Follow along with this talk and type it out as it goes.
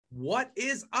What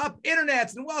is up,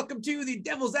 internets, and welcome to the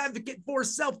Devil's Advocate for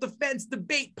Self-Defense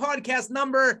Debate podcast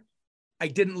number. I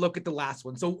didn't look at the last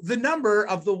one, so the number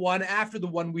of the one after the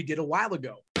one we did a while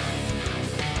ago.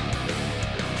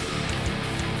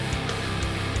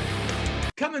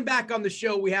 Coming back on the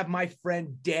show, we have my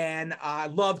friend Dan. I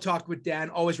love talking with Dan,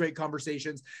 always great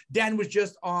conversations. Dan was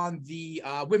just on the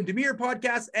Wim Demir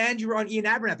podcast, and you were on Ian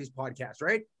Abernathy's podcast,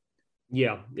 right?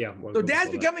 Yeah. So Dan's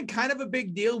becoming kind of a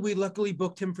big deal. We luckily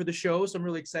booked him for the show, so I'm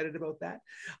really excited about that.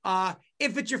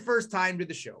 If it's your first time to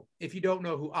the show, if you don't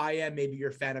know who I am, maybe you're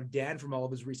a fan of Dan from all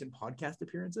of his recent podcast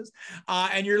appearances,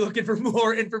 and you're looking for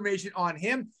more information on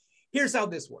him, here's how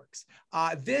this works.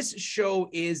 This show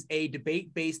is a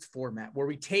debate-based format where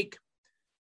we take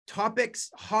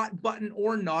topics, hot button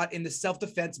or not, in the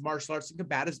self-defense, martial arts, and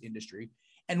combatives industry,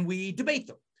 and we debate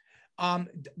them.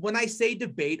 When I say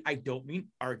debate, I don't mean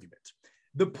argument.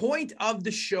 The point of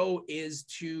the show is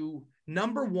to,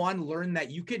 number one, learn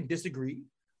that you can disagree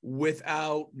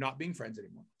without not being friends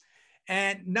anymore.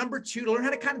 And number two, to learn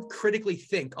how to kind of critically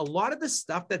think. A lot of the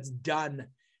stuff that's done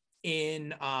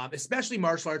in especially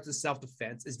martial arts and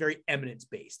self-defense is very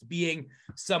eminence-based, being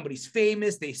somebody's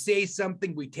famous, they say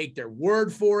something, we take their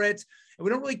word for it, and we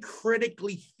don't really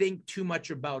critically think too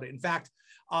much about it. In fact,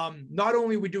 not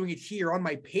only are we doing it here on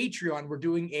my Patreon,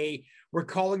 we're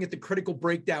calling it the Critical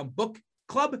Breakdown Book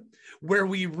Club, where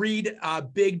we read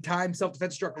big time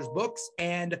self-defense instructors' books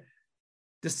and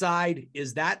decide,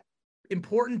 is that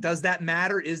important? Does that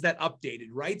matter? Is that updated?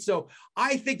 Right? So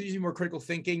I think there's more critical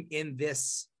thinking in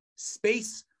this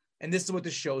space, and this is what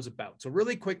the show is about. So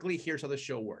really quickly, here's how the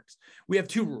show works. We have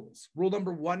two rules. Rule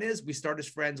number one is we start as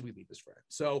friends, we leave as friends.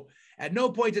 So at no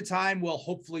point in time will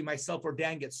hopefully myself or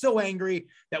Dan get so angry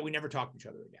that we never talk to each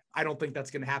other again. I don't think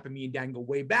that's going to happen. Me and Dan go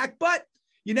way back, but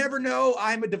you never know.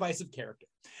 I'm a divisive character.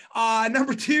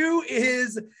 Number two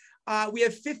is we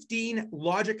have 15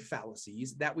 logic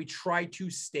fallacies that we try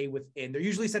to stay within. They're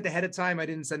usually sent ahead of time. I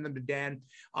didn't send them to Dan.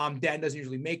 Dan doesn't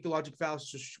usually make the logic fallacies,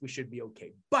 so we should be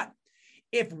okay. But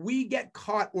if we get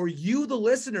caught, or you, the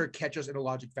listener, catch us in a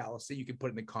logic fallacy, you can put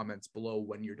in the comments below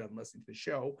when you're done listening to the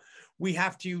show. We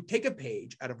have to take a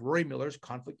page out of Rory Miller's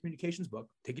Conflict Communications book,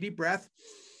 take a deep breath,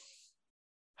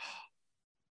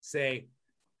 say,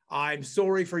 I'm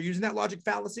sorry for using that logic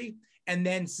fallacy, and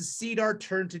then secede our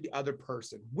turn to the other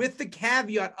person with the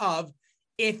caveat of,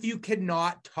 if you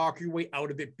cannot talk your way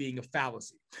out of it being a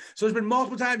fallacy. So there's been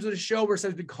multiple times on the show where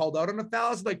someone's been called out on a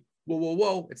fallacy, like,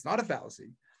 whoa, it's not a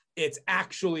fallacy. It's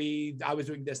actually, I was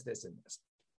doing this, and this.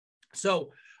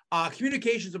 So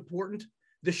communication is important.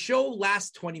 The show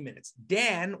lasts 20 minutes.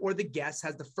 Dan, or the guest,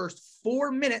 has the first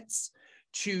 4 minutes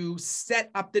to set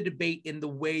up the debate in the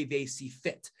way they see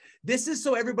fit. This is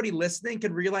so everybody listening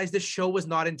can realize this show was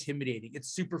not intimidating.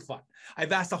 It's super fun.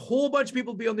 I've asked a whole bunch of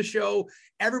people to be on the show.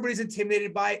 Everybody's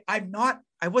intimidated by it.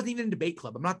 I wasn't even in a debate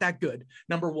club. I'm not that good,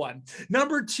 number one.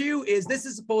 Number two is this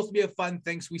is supposed to be a fun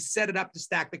thing, so we set it up to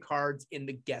stack the cards in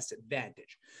the guest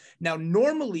advantage. Now,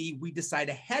 normally we decide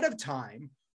ahead of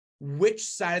time which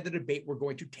side of the debate we're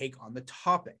going to take on the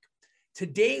topic.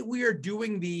 Today, we are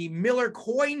doing the Miller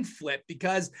coin flip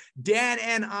because Dan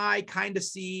and I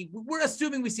we're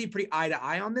assuming we see pretty eye to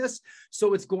eye on this.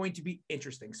 So it's going to be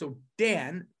interesting. So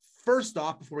Dan, first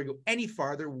off, before we go any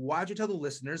farther, why don't you tell the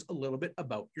listeners a little bit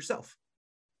about yourself?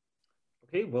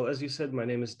 Okay, well, as you said, my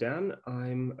name is Dan.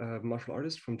 I'm a martial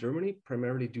artist from Germany,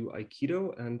 primarily do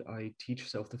Aikido, and I teach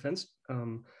self-defense.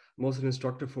 I'm also an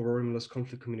instructor for Rory Miller's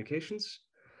Conflict Communications.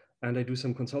 And I do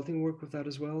some consulting work with that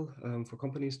as well, for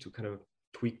companies to kind of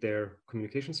tweak their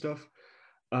communication stuff.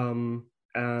 And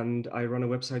I run a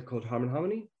website called Harm and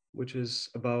Harmony, which is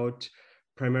about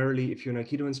primarily if you're an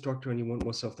Aikido instructor and you want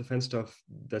more self-defense stuff,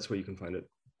 that's where you can find it.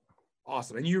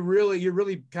 Awesome. And you're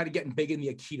really kind of getting big in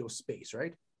the Aikido space,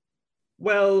 right?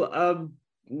 Well,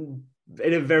 in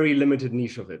a very limited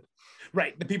niche of it.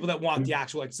 Right. The people that want the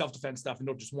actual self-defense stuff and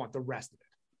don't just want the rest of it.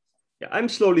 Yeah, I'm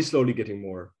slowly getting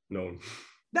more known.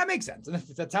 That makes sense. And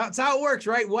that's how it works,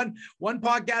 right? One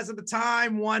podcast at a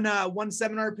time, one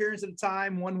seminar appearance at a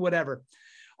time, one whatever.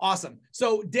 Awesome.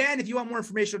 So Dan, if you want more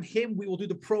information on him, we will do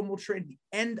the promo train at the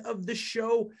end of the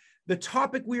show. The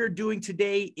topic we are doing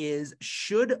today is,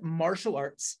 should martial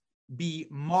arts be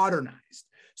modernized?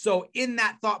 So in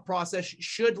that thought process,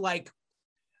 should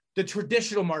the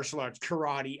traditional martial arts,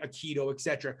 karate, Aikido,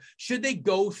 etc., should they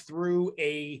go through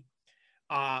a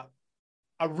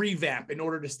revamp in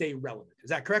order to stay relevant?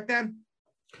 Is that correct, Dan?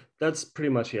 That's pretty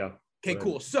much, yeah. Okay,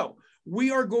 cool. So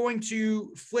we are going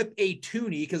to flip a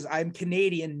toonie because I'm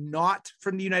Canadian, not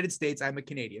from the United States. I'm a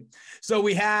Canadian. So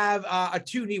we have a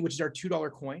toonie, which is our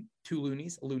 $2 coin, 2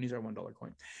 loonies. Loonies are $1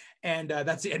 coin. And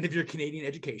that's the end of your Canadian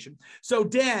education. So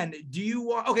Dan, do you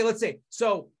want, okay, let's see.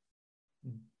 So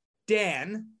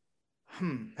Dan,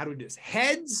 how do we do this?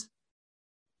 Heads,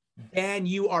 Dan,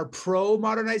 you are pro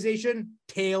modernization.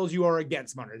 Tails, you are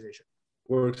against modernization.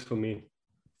 Works for me.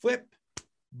 Flip,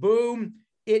 boom.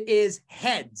 It is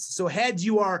heads. So heads,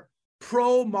 you are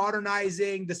pro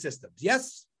modernizing the systems.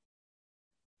 Yes?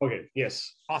 Okay,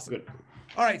 yes. Awesome. Good.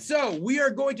 All right, so we are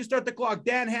going to start the clock.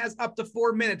 Dan has up to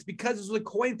 4 minutes. Because it was a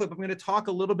coin flip, I'm going to talk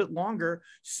a little bit longer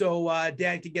so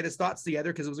Dan can get his thoughts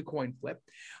together because it was a coin flip.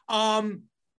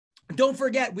 Don't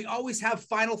forget, we always have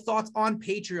final thoughts on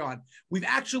Patreon. We've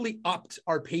actually upped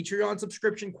our Patreon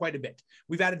subscription quite a bit.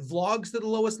 We've added vlogs to the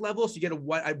lowest level, so you get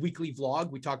a weekly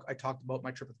vlog. I talked about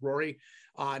my trip with Rory.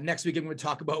 Next week, I'm going to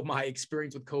talk about my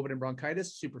experience with COVID and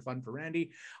bronchitis. Super fun for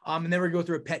Randy. And then we're going to go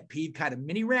through a pet peeve kind of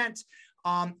mini rant.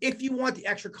 If you want the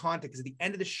extra content, because at the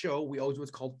end of the show, we always do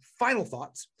what's called final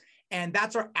thoughts. And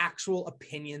that's our actual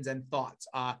opinions and thoughts.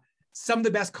 Some of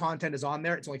the best content is on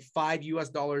there. It's only $5 US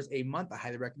a month. I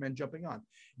highly recommend jumping on.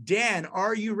 Dan,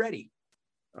 are you ready?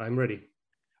 I'm ready.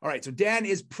 All right. So Dan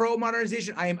is pro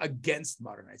modernization. I am against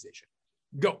modernization.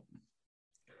 Go.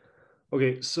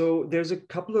 Okay. So there's a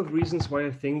couple of reasons why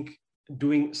I think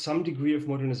doing some degree of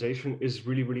modernization is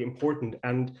really, really important.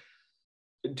 And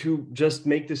to just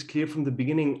make this clear from the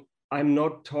beginning, I'm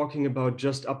not talking about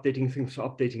just updating things for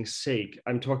updating's sake.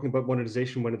 I'm talking about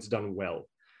modernization when it's done well.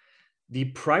 The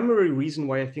primary reason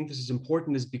why I think this is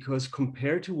important is because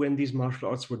compared to when these martial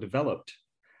arts were developed,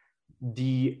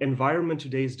 the environment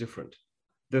today is different.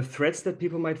 The threats that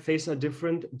people might face are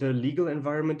different. The legal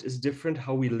environment is different.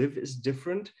 How we live is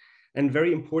different. And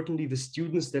very importantly, the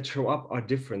students that show up are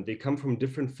different. They come from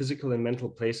different physical and mental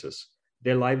places.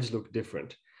 Their lives look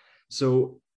different.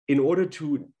 So in order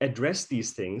to address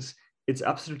these things, it's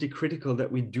absolutely critical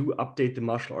that we do update the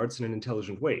martial arts in an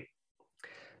intelligent way.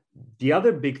 The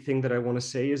other big thing that I want to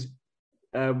say is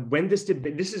when this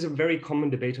is a very common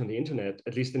debate on the internet,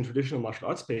 at least in traditional martial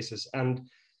arts spaces. And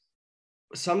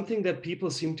something that people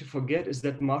seem to forget is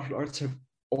that martial arts have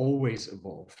always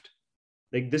evolved.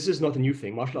 Like, this is not a new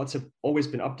thing. Martial arts have always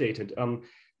been updated.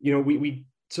 We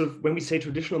sort of, when we say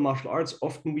traditional martial arts,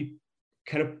 often we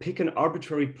kind of pick an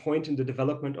arbitrary point in the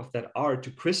development of that art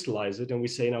to crystallize it. And we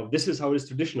say, now, this is how it is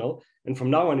traditional. And from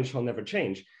now on, it shall never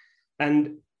change.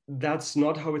 And that's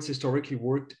not how it's historically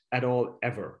worked at all,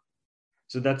 ever.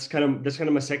 So that's kind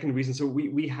of my second reason. So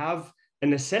we have a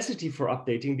necessity for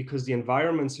updating because the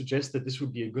environment suggests that this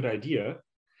would be a good idea.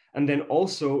 And then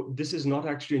also, this is not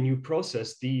actually a new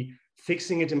process. The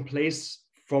fixing it in place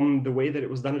from the way that it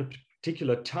was done at a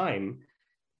particular time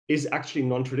is actually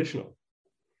non-traditional.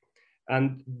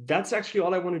 And that's actually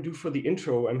all I want to do for the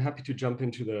intro. I'm happy to jump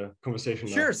into the conversation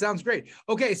now. Sure, sounds great.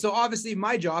 Okay, so obviously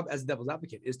my job as a devil's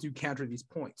advocate is to counter these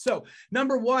points. So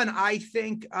number one, I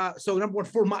think, number one,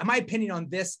 for my opinion on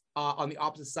this, on the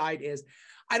opposite side is,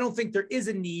 I don't think there is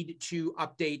a need to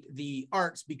update the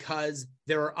arts because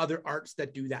there are other arts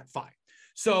that do that fine.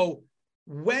 So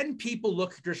when people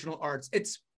look at traditional arts,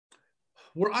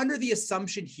 we're under the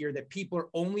assumption here that people are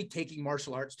only taking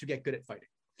martial arts to get good at fighting.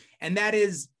 And that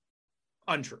is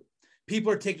untrue.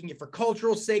 People are taking it for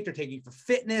cultural sake. They're taking it for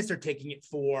fitness. They're taking it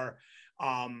for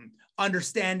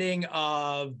understanding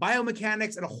of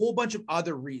biomechanics and a whole bunch of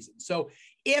other reasons. So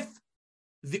if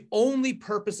the only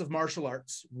purpose of martial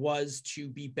arts was to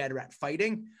be better at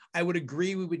fighting, I would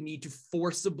agree we would need to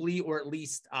forcibly or at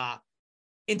least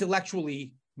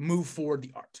intellectually move forward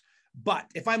the art. But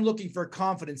if I'm looking for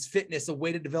confidence, fitness, a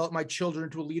way to develop my children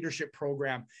into a leadership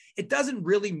program, it doesn't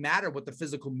really matter what the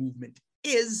physical movement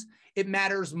is. It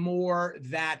matters more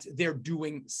that they're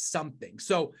doing something.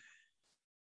 So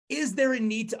is there a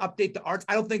need to update the arts?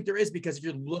 I don't think there is, because if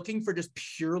you're looking for just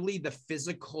purely the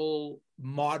physical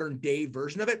modern day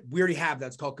version of it, we already have that.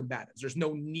 It's called combatives. There's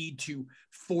no need to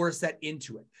force that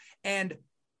into it. And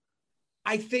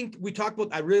I think we talked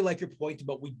about, I really like your point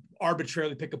about we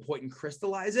arbitrarily pick a point and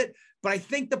crystallize it. But I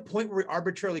think the point where we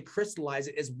arbitrarily crystallize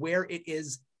it is where it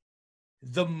is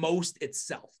the most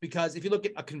itself. Because if you look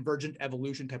at a convergent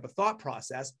evolution type of thought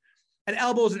process, an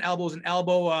elbow is an elbow is an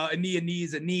elbow, a knee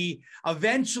is a knee.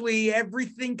 Eventually,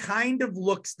 everything kind of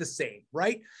looks the same,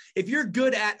 right? If you're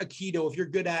good at Aikido, if you're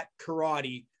good at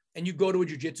karate, and you go to a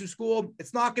jiu-jitsu school,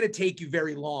 it's not going to take you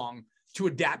very long to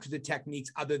adapt to the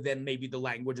techniques other than maybe the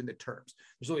language and the terms.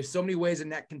 There's only so many ways a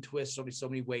neck can twist, only so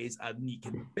many ways a knee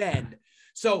can bend.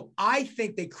 So I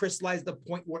think they crystallized the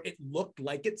point where it looked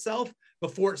like itself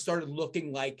before it started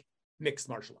looking like mixed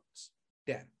martial arts.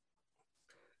 Dan.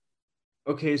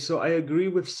 Okay, so I agree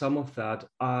with some of that.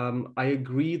 I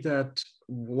agree that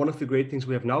one of the great things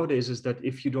we have nowadays is that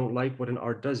if you don't like what an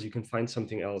art does, you can find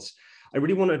something else. I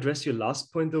really want to address your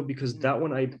last point though, because that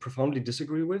one I profoundly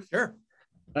disagree with. Sure.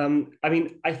 I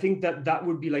mean, I think that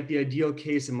would be like the ideal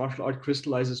case in martial art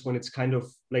crystallizes when it's kind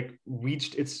of like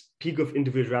reached its peak of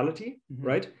individuality,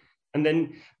 right? And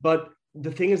then, but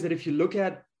the thing is that if you look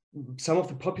at some of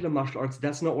the popular martial arts,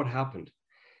 that's not what happened.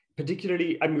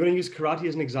 Particularly, I'm going to use karate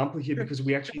as an example here because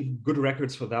we actually have good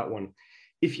records for that one.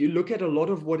 If you look at a lot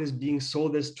of what is being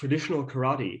sold as traditional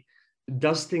karate, it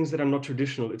does things that are not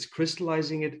traditional. It's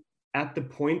crystallizing it at the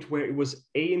point where it was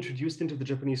A, introduced into the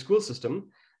Japanese school system,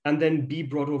 and then B,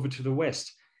 brought over to the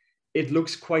West. It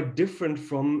looks quite different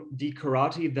from the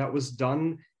karate that was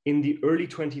done in the early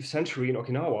 20th century in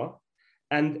Okinawa.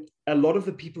 And a lot of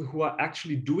the people who are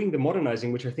actually doing the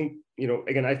modernizing, which I think,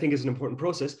 again, I think is an important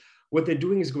process, what they're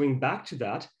doing is going back to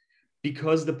that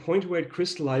because the point where it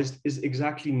crystallized is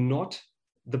exactly not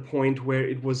the point where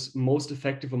it was most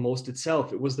effective or most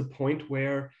itself. It was the point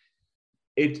where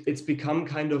it's become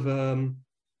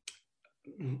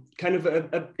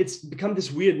it's become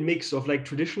this weird mix of like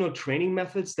traditional training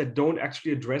methods that don't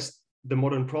actually address the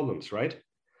modern problems, right?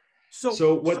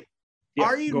 So what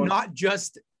are you not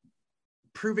just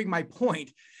proving my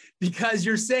point? Because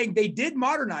you're saying they did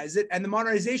modernize it and the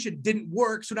modernization didn't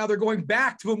work, so now they're going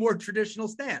back to a more traditional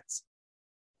stance.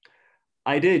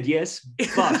 I did, yes,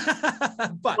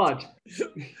 but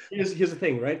here's the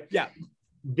thing, right? Yeah.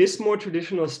 This more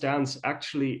traditional stance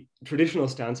actually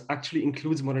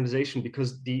includes modernization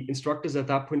because the instructors at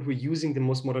that point were using the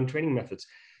most modern training methods,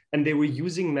 and they were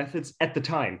using methods at the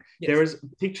time. Yes. There is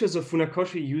pictures of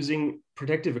Funakoshi using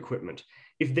protective equipment.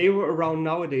 If they were around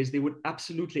nowadays, they would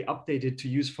absolutely update it to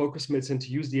use focus mitts and to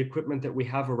use the equipment that we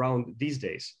have around these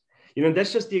days.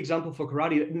 That's just the example for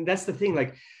karate. And that's the thing,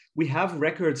 like we have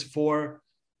records for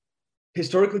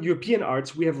historical European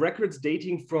arts. We have records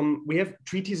we have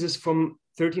treatises from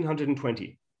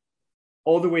 1320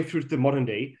 all the way through to the modern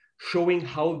day, showing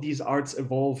how these arts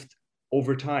evolved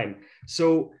over time.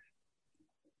 So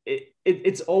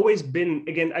it's always been,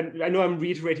 again, I know I'm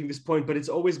reiterating this point, but it's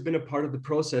always been a part of the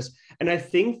process. And I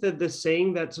think that the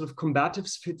saying that sort of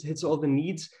combatives hits all the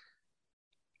needs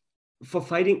for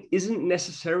fighting isn't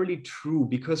necessarily true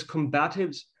because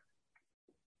combatives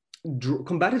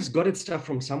got its stuff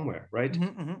from somewhere, right?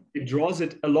 It draws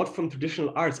it a lot from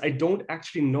traditional arts. I don't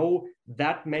actually know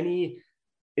that many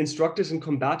instructors in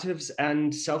combatives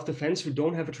and self-defense who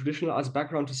don't have a traditional arts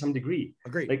background to some degree.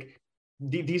 Agreed. Like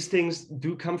these things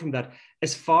do come from that.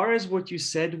 As far as what you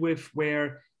said with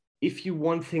where if you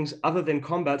want things other than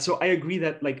combat, so I agree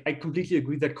that, like, I completely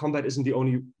agree that combat isn't the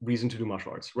only reason to do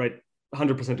martial arts, right?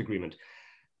 100% agreement.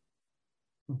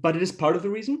 But it is part of the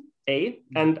reason, and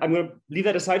I'm going to leave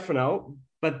that aside for now.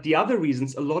 But the other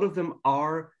reasons, a lot of them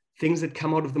are things that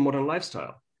come out of the modern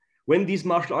lifestyle. When these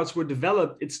martial arts were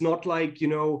developed, it's not like,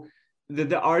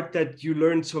 the art that you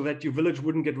learned so that your village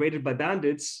wouldn't get raided by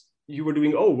bandits. You were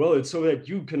doing, it's so that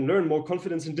you can learn more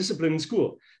confidence and discipline in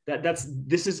school.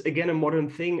 This is, again, a modern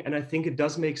thing. And I think it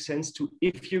does make sense to,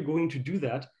 if you're going to do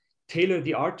that, tailor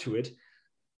the art to it.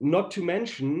 Not to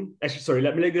mention, actually, sorry,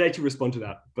 let me let you respond to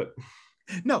that. But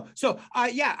no, so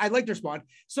I'd like to respond.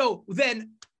 So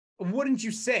then wouldn't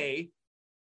you say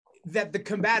that the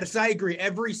combatives, I agree,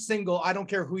 I don't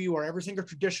care who you are, every single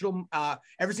traditional,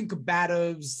 every single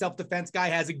combative self-defense guy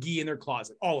has a gi in their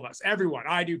closet. All of us, everyone,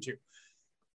 I do too.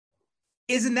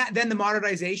 Isn't that then the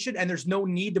modernization? And there's no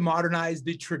need to modernize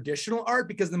the traditional art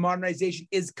because the modernization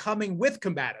is coming with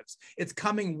combatives. It's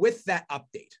coming with that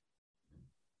update.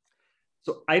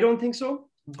 So I don't think so.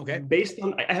 Okay. Based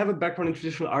on, I have a background in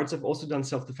traditional arts. I've also done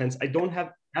self-defense. I don't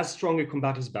have as strong a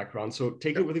combatives background, so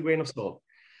take it with a grain of salt.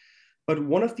 But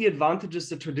one of the advantages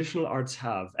that traditional arts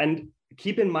have, and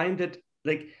keep in mind that,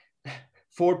 like,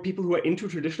 for people who are into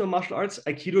traditional martial arts,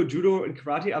 Aikido, Judo, and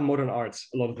Karate are modern arts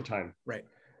a lot of the time. Right.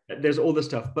 There's all this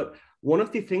stuff. But one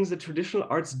of the things that traditional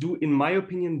arts do, in my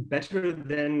opinion, better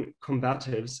than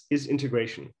combatives is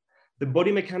integration. The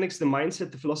body mechanics, the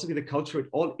mindset, the philosophy, the culture, it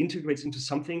all integrates into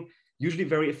something usually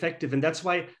very effective. And that's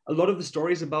why a lot of the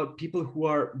stories about people who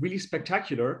are really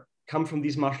spectacular come from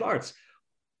these martial arts.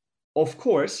 Of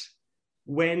course,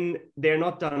 when they're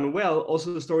not done well,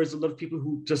 also the stories of a lot of people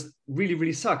who just really,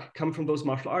 really suck come from those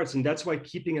martial arts. And that's why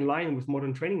keeping in line with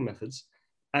modern training methods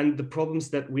and the problems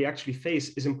that we actually face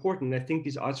is important. And I think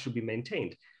these arts should be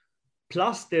maintained.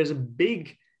 Plus, there's a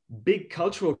big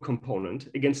cultural component,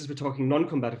 again, since we're talking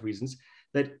non-combative reasons,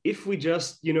 that if we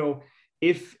just,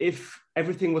 if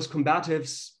everything was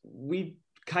combatives, we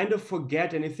kind of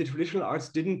forget. And if the traditional arts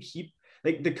didn't keep,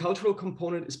 like, the cultural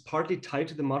component is partly tied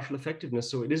to the martial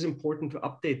effectiveness. So it is important to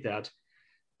update that.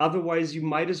 Otherwise, you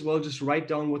might as well just write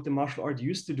down what the martial art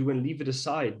used to do and leave it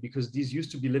aside, because these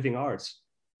used to be living arts.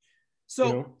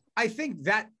 So I think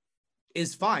that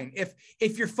is fine.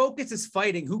 If your focus is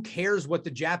fighting, who cares what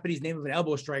the Japanese name of an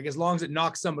elbow strike? As long as it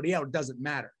knocks somebody out, it doesn't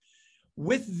matter.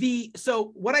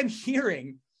 So what I'm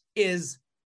hearing is,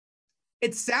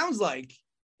 it sounds like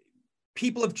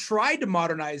people have tried to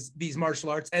modernize these martial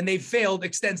arts and they've failed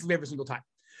extensively every single time.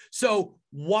 So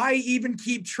why even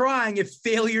keep trying if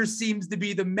failure seems to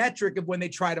be the metric of when they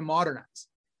try to modernize?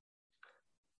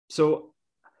 So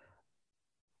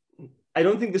I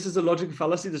don't think this is a logical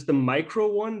fallacy. There's the micro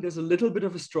one. There's a little bit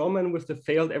of a straw man with the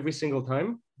failed every single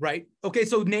time. Right. Okay.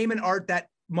 So name an art that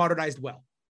modernized well,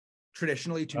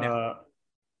 traditionally to now.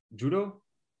 Judo.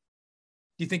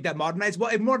 Do you think that modernized? Well,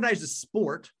 it modernized the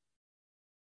sport.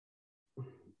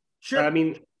 Sure. I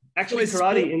mean, actually, so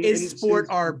karate is sport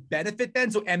our benefit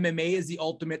then? So MMA is the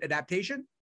ultimate adaptation?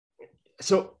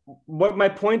 So what my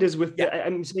point is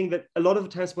I'm saying that a lot of the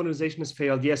times modernization has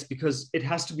failed, yes, because it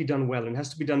has to be done well and has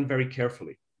to be done very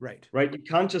carefully. Right. Right. You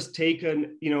can't just take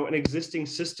an existing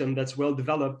system that's well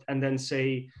developed and then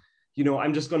say,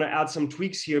 I'm just going to add some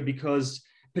tweaks here because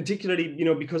particularly,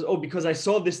 because I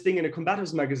saw this thing in a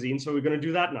combatives magazine, so we're going to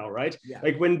do that now, right? Yeah.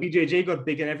 Like when BJJ got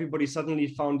big and everybody suddenly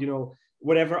found,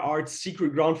 whatever art's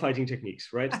secret ground fighting techniques,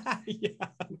 right? Yeah,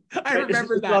 I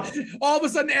remember that. All of a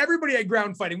sudden, everybody had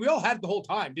ground fighting. We all had it the whole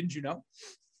time, didn't you know?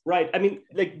 Right. I mean,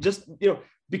 like just,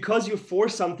 because you're for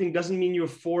something doesn't mean you're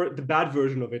for the bad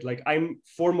version of it. Like I'm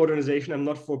for modernization, I'm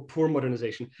not for poor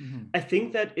modernization. Mm-hmm. I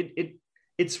think that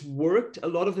it's worked a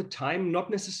lot of the time, not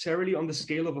necessarily on the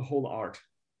scale of a whole art.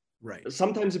 Right.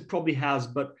 Sometimes it probably has,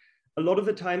 but a lot of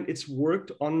the time it's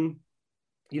worked on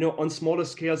smaller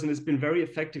scales, and it's been very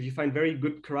effective. You find very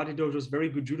good karate dojos, very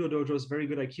good judo dojos, very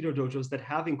good aikido dojos that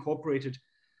have incorporated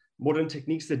modern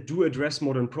techniques that do address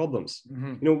modern problems.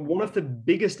 Mm-hmm. One of the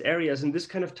biggest areas, and this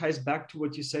kind of ties back to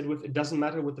what you said with it doesn't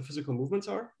matter what the physical movements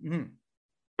are, mm-hmm.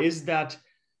 is that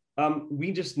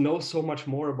we just know so much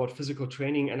more about physical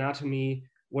training, anatomy,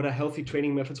 what are healthy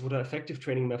training methods, what are effective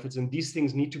training methods, and these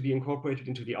things need to be incorporated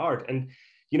into the art. And,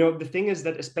 the thing is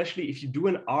that especially if you do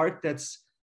an art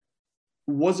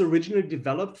was originally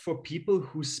developed for people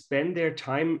who spend their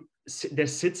time, their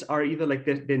sits are either like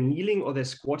they're kneeling or they're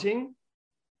squatting,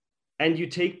 and you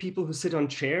take people who sit on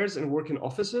chairs and work in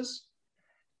offices,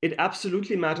 it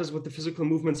absolutely matters what the physical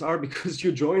movements are, because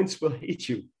your joints will hate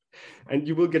you and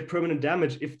you will get permanent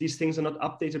damage if these things are not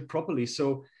updated properly.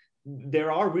 So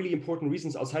there are really important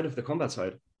reasons outside of the combat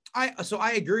side. So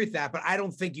I agree with that, but I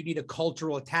don't think you need a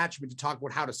cultural attachment to talk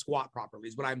about how to squat properly,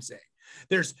 is what I'm saying.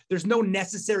 There's no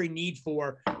necessary need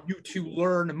for you to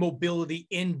learn mobility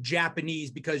in Japanese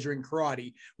because you're in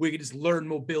karate. We could just learn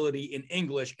mobility in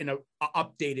English in a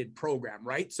updated program,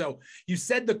 right? So you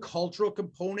said the cultural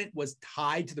component was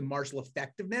tied to the martial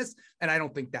effectiveness, and I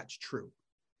don't think that's true.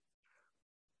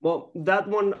 Well, that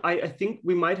one, I think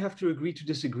we might have to agree to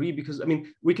disagree, because, I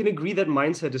mean, we can agree that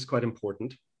mindset is quite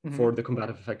important mm-hmm. for the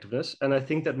combative effectiveness. And I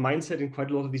think that mindset in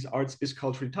quite a lot of these arts is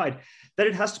culturally tied. That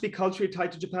it has to be culturally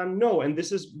tied to Japan, no. And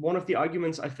this is one of the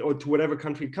arguments, or to whatever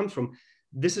country it comes from.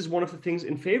 This is one of the things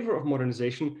in favor of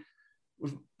modernization.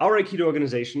 With our Aikido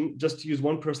organization, just to use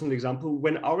one personal example,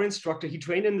 when our instructor, he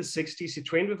trained in the 60s, he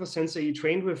trained with a sensei, he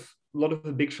trained with a lot of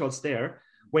the big shots there.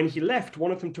 When he left,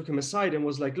 one of them took him aside and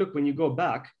was like, look, when you go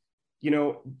back,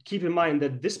 keep in mind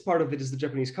that this part of it is the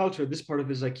Japanese culture, this part of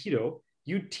it is Aikido.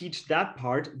 You teach that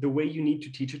part the way you need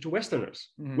to teach it to Westerners,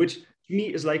 mm-hmm. which to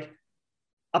me is like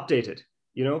updated,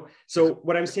 So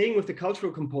what I'm saying with the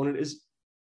cultural component is,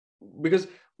 because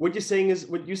what you're saying is,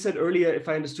 what you said earlier, if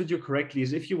I understood you correctly,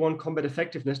 is if you want combat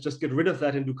effectiveness, just get rid of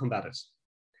that and do combatives.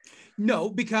 No,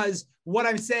 because what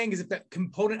I'm saying is if the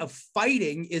component of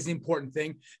fighting is an important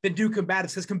thing, then do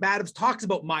combatives, because combatives talks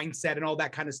about mindset and all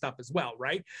that kind of stuff as well,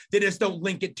 right? They just don't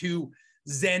link it to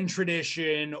Zen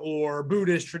tradition or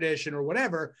Buddhist tradition or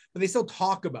whatever, but they still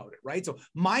talk about it, right? So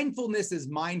mindfulness is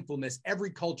mindfulness.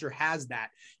 Every culture has that.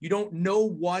 You don't know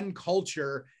one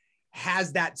culture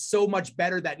has that so much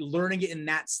better that learning it in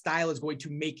that style is going to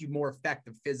make you more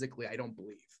effective physically, I don't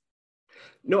believe.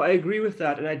 No, I agree with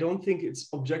that. And I don't think it's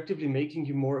objectively making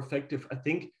you more effective. I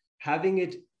think having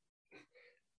it,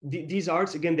 these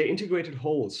arts, again, they're integrated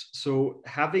wholes. So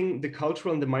having the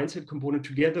cultural and the mindset component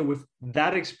together with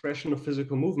that expression of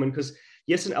physical movement, because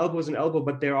yes, an elbow is an elbow,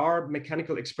 but there are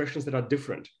mechanical expressions that are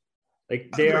different. Like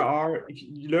if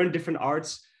you learn different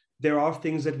arts, there are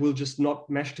things that will just not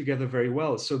mesh together very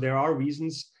well. So there are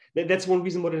reasons, that's one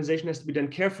reason modernization has to be done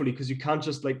carefully, because you can't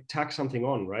just like tack something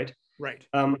on, right? Right.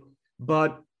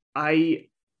 But I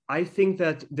think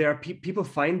that there are people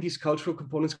find these cultural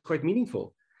components quite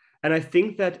meaningful. And I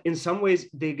think that in some ways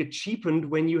they get cheapened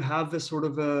when you have the sort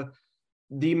of the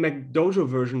McDojo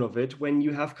version of it, when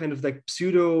you have kind of like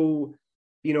pseudo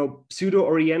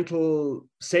pseudo-Oriental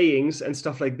sayings and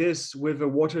stuff like this with a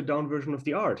watered-down version of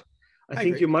the art. I think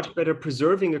agree. you're much better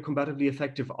preserving a combatively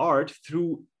effective art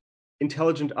through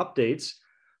intelligent updates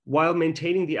while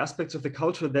maintaining the aspects of the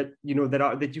culture that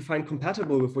you find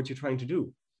compatible with what you're trying to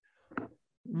do.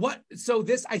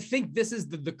 I think this is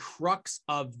the crux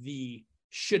of the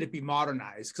should it be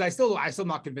modernized? Because I still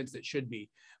not convinced it should be.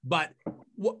 But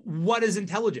what is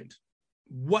intelligent?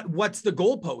 What's the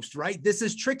goalpost, right? This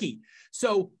is tricky.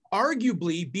 So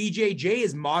arguably, BJJ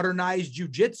is modernized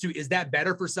jujitsu. Is that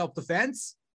better for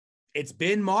self-defense? It's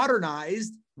been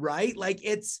modernized, right? Like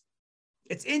it's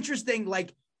interesting,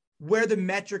 like where the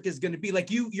metric is going to be. Like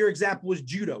your example was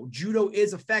judo. Judo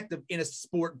is effective in a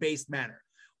sport-based manner.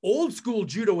 Old school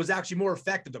judo was actually more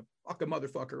effective to fuck a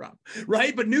motherfucker up,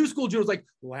 right? But new school judo is like,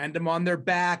 land them on their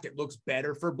back. It looks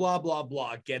better for blah, blah,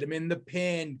 blah. Get them in the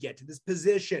pin, get to this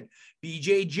position.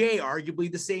 BJJ,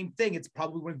 arguably the same thing. It's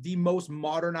probably one of the most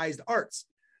modernized arts.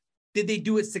 Did they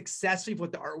do it successfully for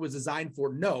what the art was designed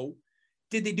for? No.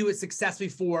 Did they do it successfully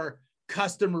for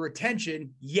customer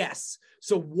retention? Yes.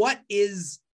 So what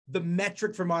is the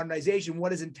metric for modernization?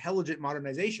 What is intelligent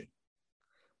modernization?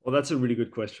 Well, that's a really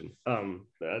good question.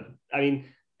 Ultimately,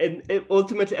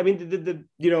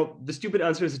 the stupid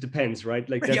answer is it depends, right?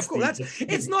 Like, that's of course,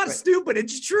 it's not right. Stupid.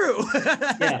 It's true.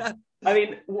 Yeah. I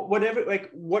mean, whatever, like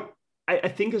what I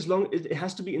think as long as it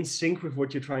has to be in sync with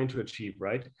what you're trying to achieve,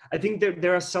 right? I think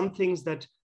there are some things that,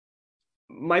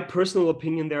 my personal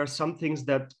opinion, there are some things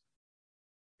that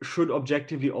should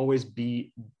objectively always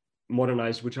be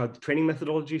modernized, which are the training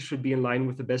methodology should be in line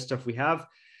with the best stuff we have.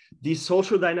 These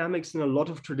social dynamics in a lot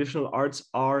of traditional arts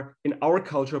are, in our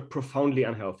culture, profoundly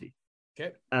unhealthy.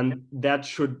 Okay. And that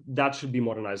should be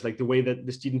modernized, like the way that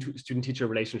the student-teacher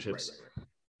relationships.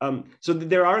 Right. So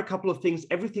there are a couple of things.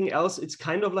 Everything else, it's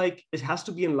kind of like it has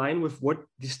to be in line with what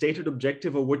the stated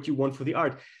objective or what you want for the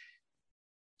art.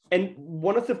 And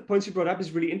one of the points you brought up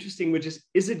is really interesting, which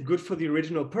is it good for the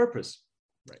original purpose?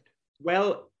 Right.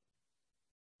 Well,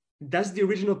 does the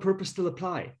original purpose still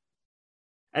apply?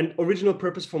 And original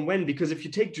purpose from when? Because if you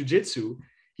take jujitsu,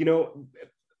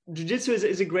 jujitsu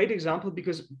is a great example,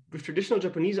 because with traditional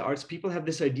Japanese arts, people have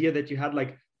this idea that you had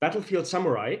like battlefield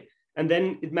samurai, and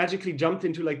then it magically jumped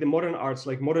into like the modern arts,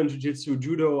 like modern jujitsu,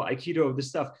 judo, aikido, this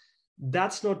stuff.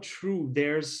 That's not true.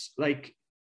 There's like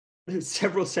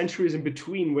several centuries in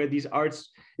between where these arts,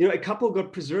 a couple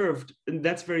got preserved, and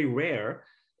that's very rare.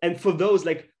 And for those,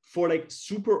 for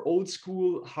super old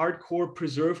school, hardcore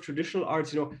preserved traditional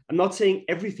arts, I'm not saying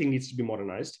everything needs to be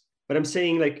modernized, but I'm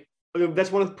saying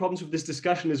that's one of the problems with this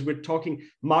discussion is we're talking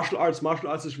martial arts. Martial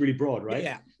arts is really broad, right?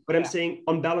 Yeah. But I'm saying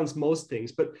on balance, most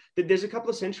things. But there's a couple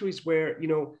of centuries where,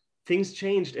 things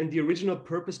changed and the original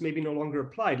purpose maybe no longer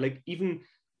applied. Like even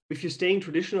if you're staying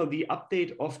traditional, the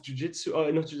update of jujitsu,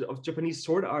 of Japanese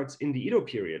sword arts in the Edo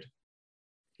period,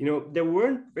 there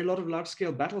weren't a lot of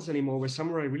large-scale battles anymore where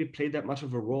samurai really played that much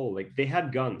of a role. Like they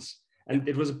had guns, and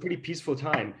it was a pretty peaceful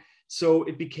time. So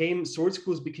sword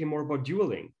schools became more about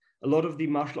dueling. A lot of the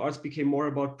martial arts became more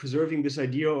about preserving this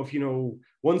idea of,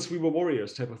 once we were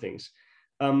warriors type of things.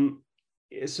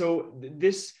 So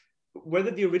this,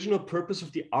 whether the original purpose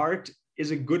of the art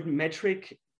is a good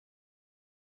metric,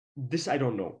 this I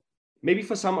don't know. Maybe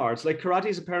for some arts, like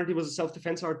karate apparently was a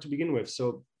self-defense art to begin with.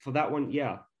 So for that one,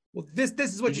 yeah. Well, this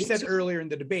is what you said earlier in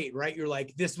the debate, right? You're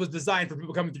like, this was designed for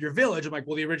people coming through your village. I'm like,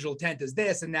 well, the original intent is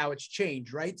this, and now it's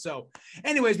changed, right? So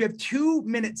anyways, we have 2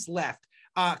 minutes left.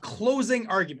 Closing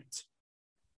arguments.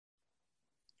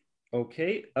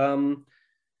 Okay.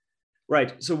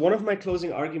 Right. So one of my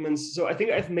closing arguments, so I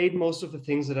think I've made most of the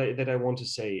things that I want to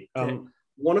say. Okay.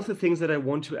 One of the things that I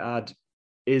want to add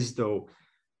is, though,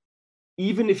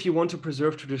 even if you want to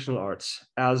preserve traditional arts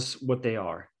as what they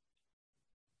are,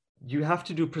 you have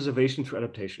to do preservation through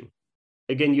adaptation.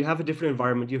 Again, you have a different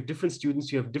environment, you have different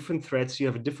students, you have different threats, you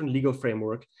have a different legal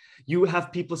framework. You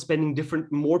have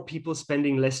more people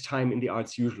spending less time in the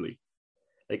arts usually.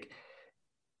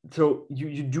 So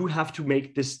you do have to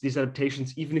make these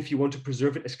adaptations, even if you want to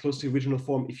preserve it as close to the original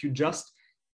form. If you just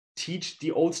teach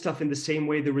the old stuff in the same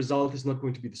way, the result is not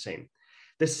going to be the same.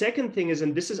 The second thing is,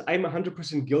 and this is, I'm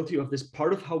 100% guilty of this,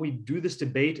 part of how we do this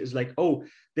debate is like, oh,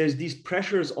 there's these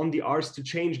pressures on the arts to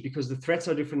change because the threats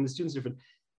are different, the students are different.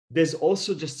 There's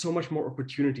also just so much more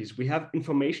opportunities. We have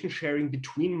information sharing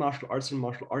between martial arts and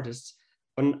martial artists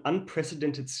on an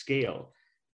unprecedented scale.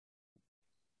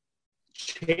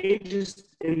 Changes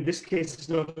in this case is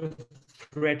not a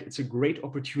threat, it's a great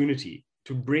opportunity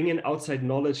to bring in outside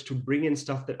knowledge, to bring in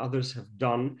stuff that others have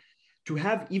done, to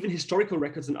have even historical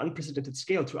records on unprecedented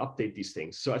scale to update these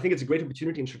things. So I think it's a great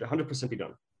opportunity and should 100% be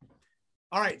done.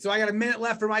 All right. So I got a minute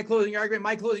left for my closing argument.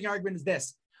 My closing argument is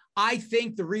this. I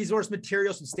think the resource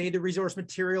material should stay the resource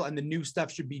material and the new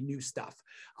stuff should be new stuff.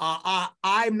 I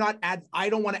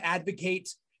don't want to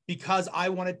advocate because I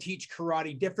want to teach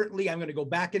karate differently. I'm going to go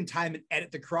back in time and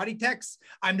edit the karate texts.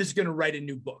 I'm just going to write a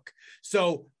new book.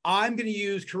 So I'm going to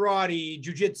use karate,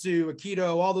 jujitsu,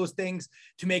 aikido, all those things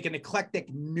to make an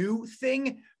eclectic new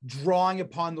thing, drawing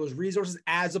upon those resources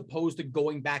as opposed to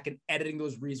going back and editing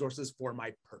those resources for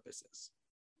my purposes.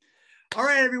 All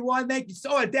right, everyone. Thank you.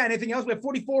 So, Dan, anything else? We have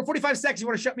 45 seconds. You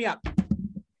want to shut me up?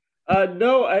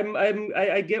 No,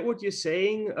 I get what you're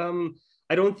saying.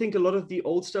 I don't think a lot of the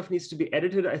old stuff needs to be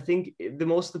edited. I think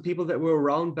most of the people that were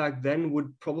around back then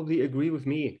would probably agree with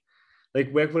me.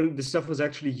 Like when the stuff was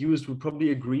actually used, would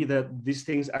probably agree that these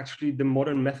things actually, the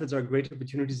modern methods are great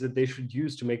opportunities that they should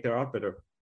use to make their art better.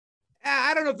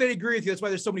 I don't know if they agree with you. That's why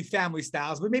there's so many family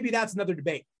styles, but maybe that's another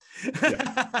debate.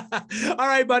 Yeah. All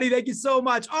right, buddy. Thank you so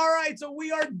much. All right. So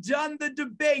we are done the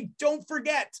debate. Don't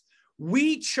forget,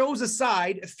 we chose a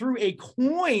side through a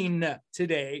coin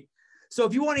today. So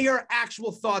if you want to hear our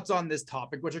actual thoughts on this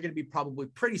topic, which are going to be probably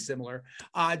pretty similar,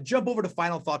 jump over to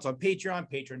Final Thoughts on Patreon,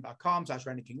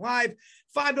 patreon.com/RandyKingLive.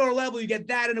 $5 level, you get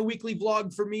that in a weekly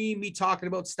vlog for me talking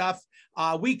about stuff.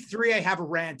 Week 3, I have a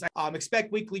rant.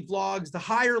 Expect weekly vlogs. The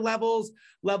higher levels,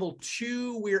 level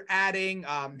 2, we're adding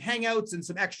hangouts and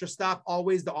some extra stuff,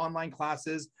 always the online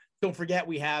classes. Don't forget,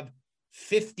 we have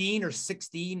 15 or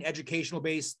 16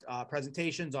 educational-based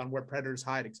presentations on where predators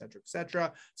hide, et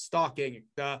cetera, stalking.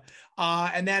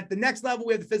 And then at the next level,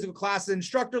 we have the physical class.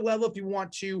 Instructor level, if you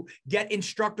want to get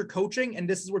instructor coaching, and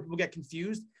this is where people get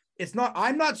confused.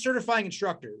 I'm not certifying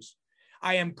instructors.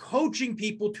 I am coaching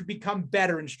people to become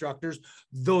better instructors.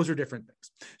 Those are different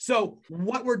things. So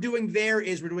what we're doing there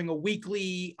is we're doing a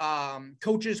weekly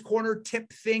coaches corner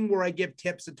tip thing where I give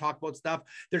tips and talk about stuff.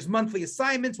 There's monthly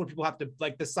assignments where people have to,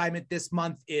 like the assignment this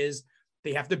month is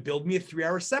they have to build me a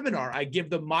 3-hour seminar. I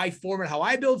give them my format, how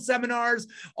I build seminars,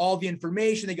 all the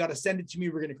information. They got to send it to me.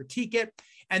 We're going to critique it.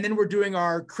 And then we're doing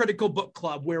our critical book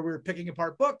club where we're picking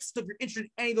apart books. So if you're interested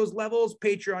in any of those levels,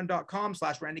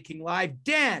 patreon.com/RandyKingLive.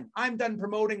 Dan, I'm done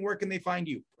promoting. Where can they find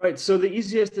you? Right. So the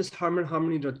easiest is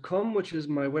harmonharmony.com, which is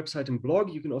my website and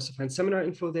blog. You can also find seminar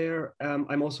info there.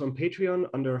 I'm also on Patreon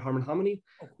under Harmon Harmony,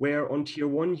 where on tier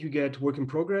 1, you get work in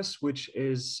progress, which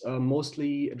is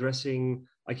mostly addressing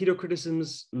Aikido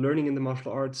criticisms, learning in the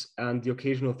martial arts, and the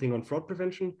occasional thing on fraud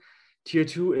prevention. Tier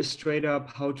 2 is straight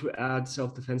up how to add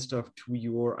self-defense stuff to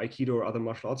your Aikido or other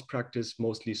martial arts practice,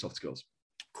 mostly soft skills.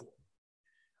 Cool.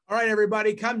 All right,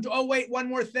 everybody, oh, wait, one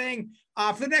more thing.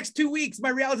 For the next 2 weeks, my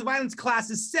Reality of Violence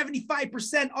class is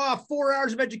 75% off, 4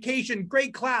 hours of education.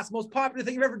 Great class, most popular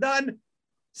thing I've ever done.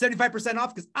 75%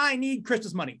 off because I need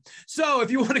Christmas money. So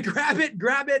if you want to grab it.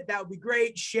 That would be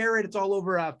great. Share it. It's all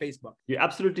over Facebook. You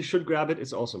absolutely should grab it.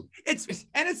 It's awesome. It's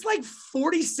like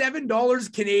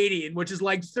 $47 Canadian, which is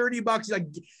like $30. Like,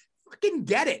 fucking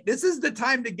get it. This is the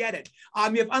time to get it.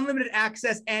 You have unlimited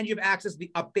access and you have access to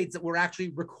the updates that we're actually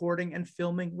recording and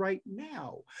filming right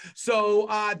now. So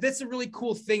this is a really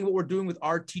cool thing. What we're doing with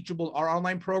our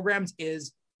online programs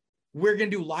is we're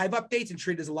going to do live updates and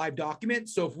treat it as a live document.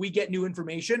 So if we get new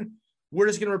information, we're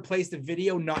just going to replace the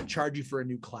video, not charge you for a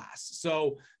new class.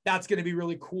 So that's going to be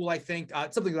really cool, I think.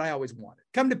 It's something that I always wanted.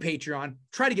 Come to Patreon.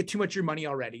 Try to get too much of your money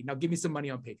already. Now give me some money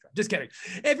on Patreon. Just kidding.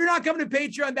 If you're not coming to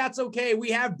Patreon, that's okay.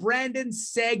 We have Brandon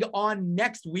Seg on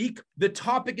next week. The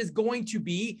topic is going to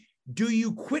be, do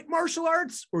you quit martial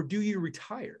arts or do you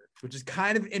retire? Which is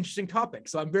kind of an interesting topic.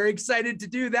 So I'm very excited to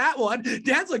do that one.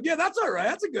 Dan's like, yeah, that's all right.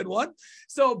 That's a good one.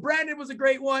 So Brandon was a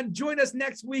great one. Join us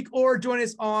next week or join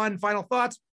us on Final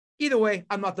Thoughts. Either way,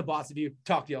 I'm not the boss of you.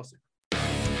 Talk to y'all soon.